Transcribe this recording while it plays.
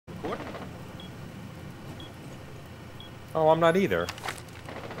Oh, I'm not either.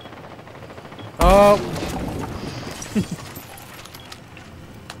 Oh.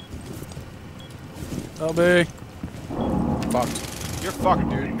 Help me. Fucked. You're fucked,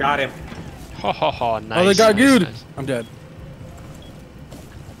 dude. Got him. Ho ho ho, nice. Oh, they got nice, good. nice. I'm dead.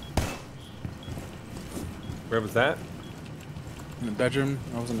 Where was that? In the bedroom.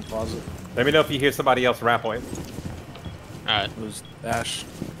 I was in the closet. Let me know if you hear somebody else rapping. Alright. It was Ash.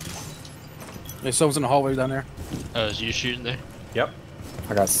 There's someone's in the hallway down there. Oh, is you shooting there? Yep.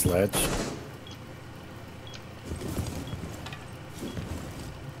 I got sledge.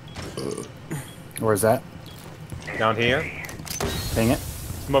 Where's that? Down here. Dang it.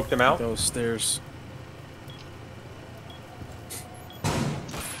 Smoked them out. Those stairs.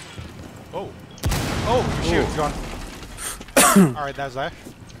 Oh. Oh, shoot, gone. Alright, that's Ash.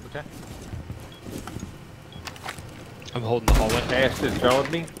 Okay. I'm holding the hallway. Ash just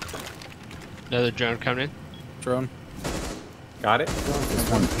droned me. Another drone coming in. Drone. Got it. There's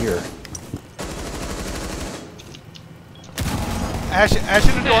one here. Ash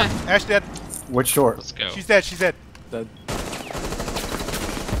in the door. Ash dead. Which door? Let's go. She's dead, she's dead. Dead.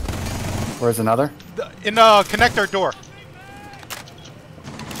 Where's another? In the connector door.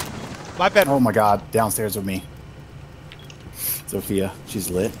 My bedroom. Oh my god, downstairs with me. Sophia, she's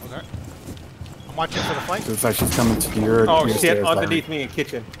lit. Okay. I'm watching for the flank. Looks like she's coming to your. Oh your shit! stairs, Underneath me in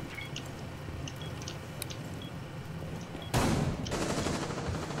kitchen.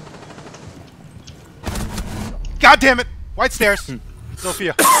 God damn it! White stairs.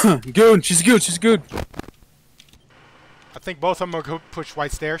 Sophia. Good. She's good. She's good. I think both of them are going to push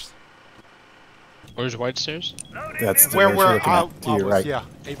white stairs. Where's White Stairs? That's the Where direction we're you're looking at, to your right. Yeah,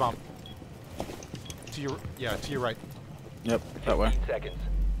 A-bomb. To your right. Yep. That way. Seconds.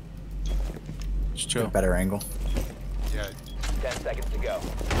 Just chill. Better angle. Yeah. 10 seconds to go.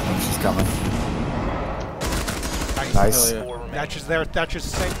 She's coming. Nice. Nice. Hell yeah. Thatcher's there. Thatcher's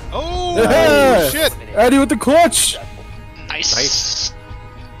the same. Oh Yeah! shit! Eddie with the clutch. Nice. Nice.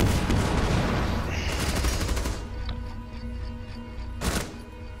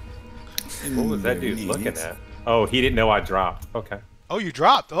 What was that dude looking at? Oh, he didn't know I dropped. Okay. Oh, you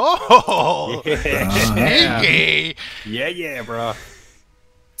dropped. Oh. Yeah. Sneaky. Yeah, bro.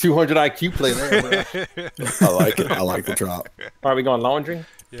 200 IQ play there, bro. I like it. I like the drop. Are we going laundry?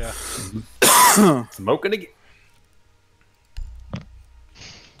 Yeah. Smoking again.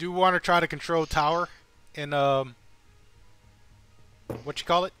 Do you want to try to control tower in what you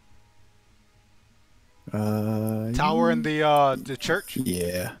call it? Tower in the church.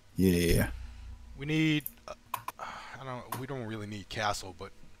 Yeah. Yeah. We need. We don't really need castle, but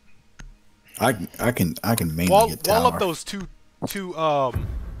I can mainly wall get tower. up those two walls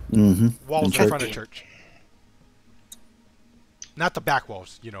In in church. front of church. Not the back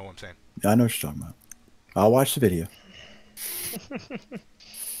walls. You know what I'm saying? I know what you're talking about. I'll watch the video.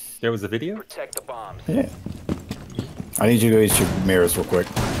 There was a video? Protect the bombs. Yeah. I need you to go use your mirrors real quick.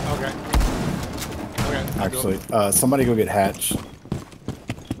 Okay. Okay. Actually, somebody go get Hatch.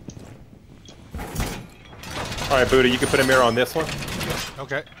 All right, Buddha, you can put a mirror on this one.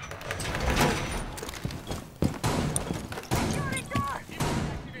 Okay.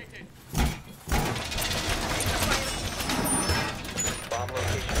 Bomb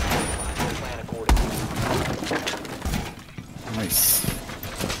location. Plan accordingly. Nice.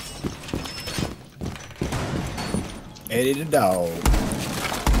 Eddie the dog.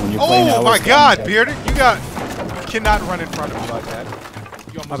 When you're playing Oh my Alice, God, I'm- Bearded! You cannot run in front of me like that.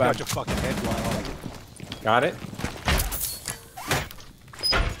 You almost got your fucking head blown off. Got it?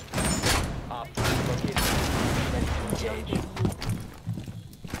 Op 4 located. Ready to engage.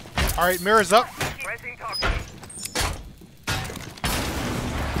 All right, mirrors up.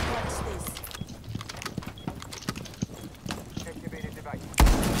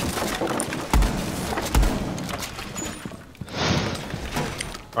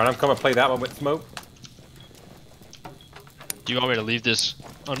 All right, I'm coming to play that one with smoke. Do you want me to leave this?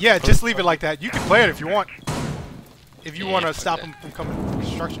 Yeah, just leave it like that. You can play it if you want. If you Yeah, want to fuck stop that. them from coming to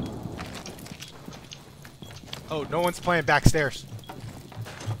construction. Oh, no one's playing backstairs.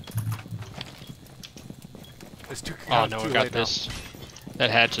 It's too. Oh it's no, too we got late now. this. That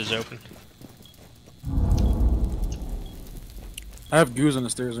hatch is open. I have goose on the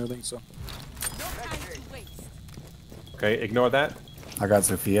stairs and everything, so. Okay, ignore that. I got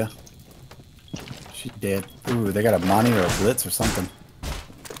Sophia. She's dead. Ooh, they got a Monty or a Blitz or something.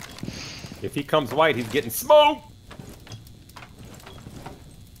 If he comes white, he's getting smoked.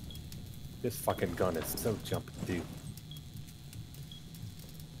 This fucking gun is so jumpy, dude.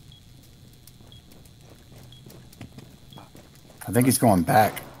 I think he's going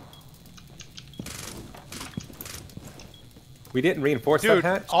back. We didn't reinforce Dude,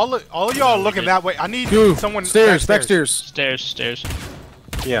 that hatch? all of y'all looking that way. I need Dude, someone stairs, back backstairs. stairs. Stairs.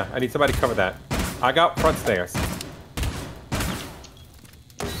 Yeah, I need somebody to cover that. I got front stairs.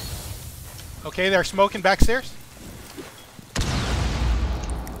 Okay, they're smoking backstairs.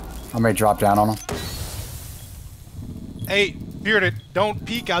 I'm ready to drop down on them. Hey, Bearded, don't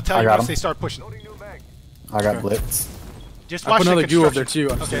peek. I'll tell I you got once him. they start pushing. I got blitz. Just I watch put the another goo over there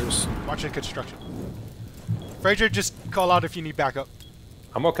construction. too Okay, upstairs. watch the construction. Frazier, just call out if you need backup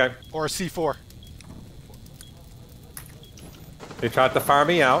I'm okay. or a C4. They tried to fire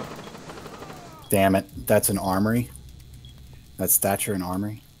me out. Damn it. That's an armory. That's Thatcher and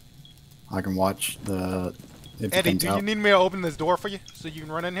armory. I can watch the... If Eddie, it do comes you out. need me to open this door for you so you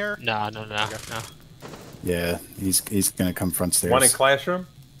can run in here? No. Yeah, he's gonna come front stairs. One in classroom.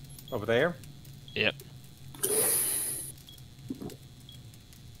 Over there. Yep.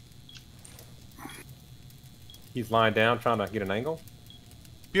 He's lying down trying to get an angle.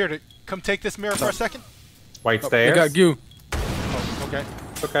 Bearded, come take this mirror for a second. White They stairs. got goo. Oh, okay.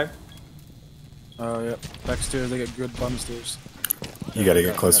 Okay. Oh, yeah. Back stairs, they got good bottom stairs. You gotta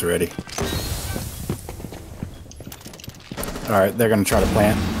get closer, Eddie. Alright, they're gonna try to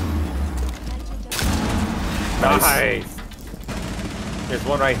plant. Nice. There's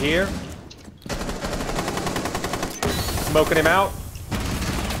one right here. Smoking him out.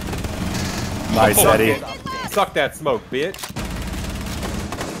 Nice, Suck Eddie. it. Suck that smoke, bitch.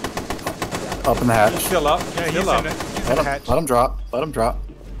 Up in the hatch. Still up. Yeah, he's Still up. in the, he's in Let the him, hatch. let him drop. Let him drop.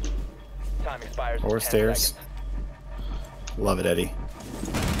 Time expires in Or 10 stairs. seconds. Love it, Eddie.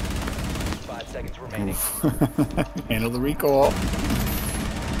 5 seconds remaining. Handle the recall.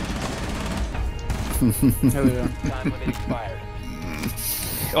 Hell yeah. Time limit expired.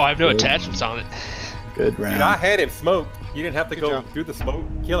 Oh, I have no attachments on it. Good Dude, I round. had him smoked. You didn't have to Good go job. do the smoke.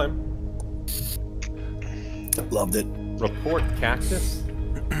 Kill him. Loved it. Report cactus.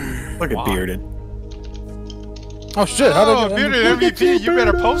 Look at Wow. Bearded. Oh shit, how Oh, did I get Bearded MVP, you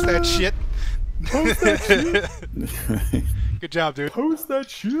better post that shit. Good job, dude. Post that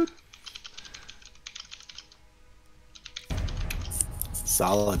shit.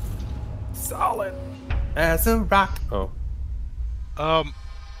 Solid. Solid as a rock. Oh. Are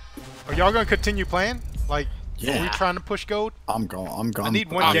y'all gonna continue playing? Like, are we Yeah. trying to push gold? I'm going. I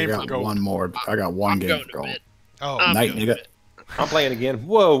need one game got for gold. one more. I got one I'm game going for to gold. bed. Oh, I'm Night, going nigga. to bed. I'm playing again.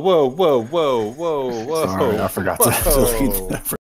 Whoa, whoa, whoa, whoa, whoa, whoa. Sorry, I forgot to Whoa. delete that.